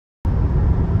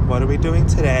What are we doing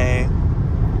today?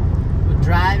 We're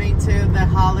driving to the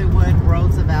Hollywood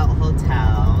Roosevelt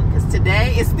Hotel because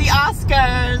today is the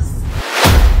Oscars.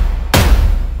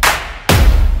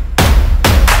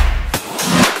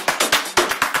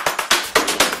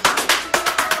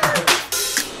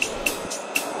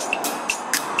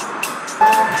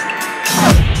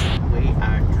 We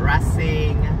are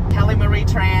dressing Kelly Marie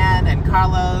Tran and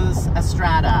Carlos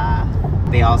Estrada.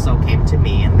 They also came to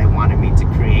me and they wanted me to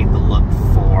create the look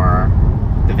for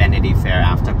the Vanity Fair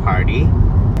after party.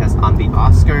 Because on the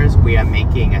Oscars, we are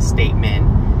making a statement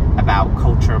about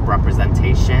cultural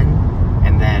representation.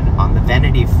 And then on the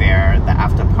Vanity Fair, the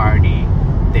after party,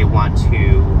 they want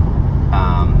to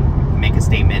make a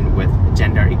statement with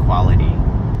gender equality.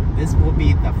 This will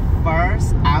be the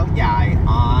first Áo Dài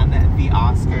on the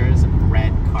Oscars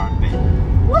red carpet.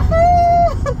 Woohoo!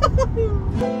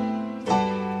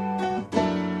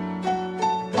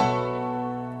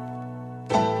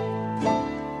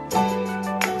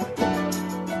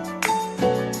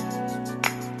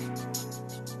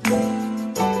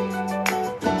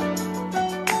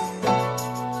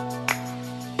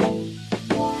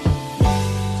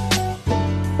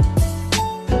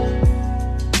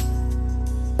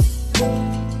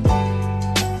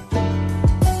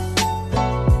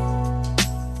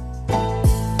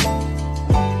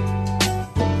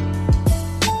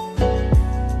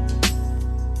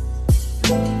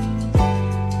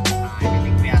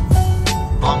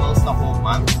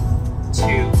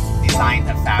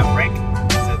 The fabric.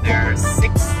 So there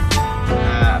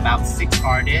are about six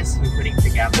artists who are putting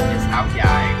together this Áo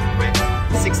Dài with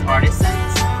 6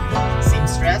 artisans,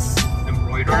 seamstress,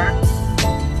 embroiderer,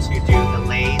 to do the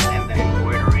lace and the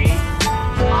embroidery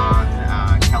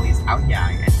on Kelly's Áo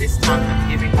Dài. And this time I'm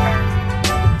giving her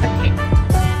a cake.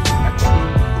 A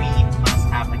true queen must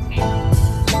have a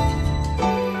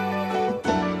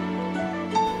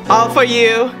cake. All for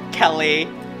you, Kelly.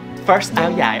 First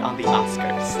Áo Dài on the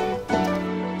Oscars.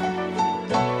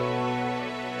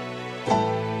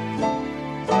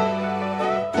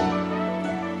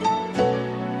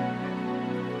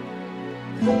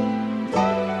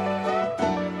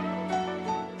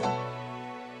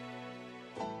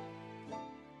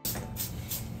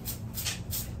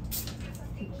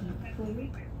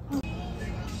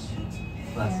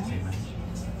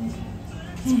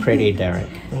 It's pretty, Derek.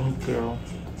 Thank you.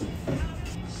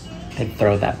 I'd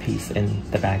throw that piece in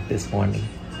the bag this morning.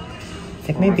 I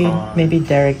think maybe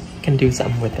Derek can do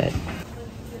something with it.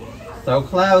 So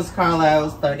close,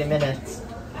 Carlos. 30 minutes.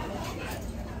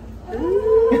 I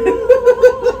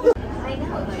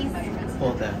know.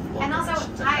 Hold it. And also,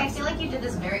 I feel like you did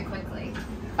this very quickly.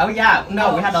 Oh yeah,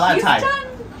 no, we had a lot of time.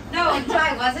 No,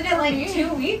 Ty, wasn't it like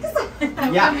 2 weeks?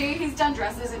 Yeah. For me, he's done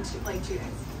dresses in 2 days.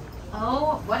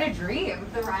 Oh, what a dream.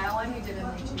 The Ryan one he did in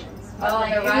like 2 days. Oh,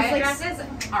 Like, the it was Ryan like dresses?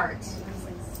 Art. It was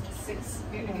like 6.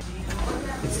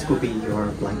 This will be your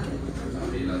blanket.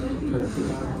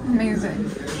 Amazing.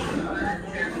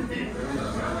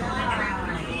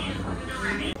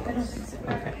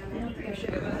 Okay.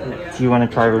 Do you want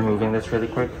to try removing this really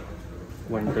quick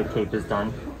when the cape is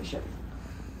done?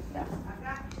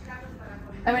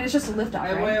 I mean, it's just a lift off,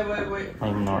 right? Wait.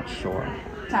 I'm not sure.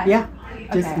 Ty. Yeah.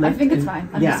 Just Okay, I lift think it's and- fine.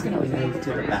 I'm yeah, just gonna leave it.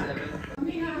 to the back.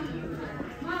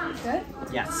 Good?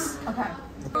 Yes. Okay.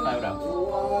 Photo.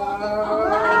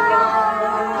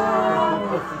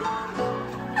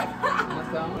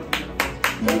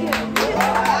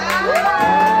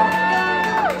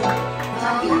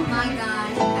 Oh my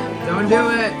god. Don't do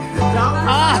it.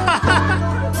 Don't.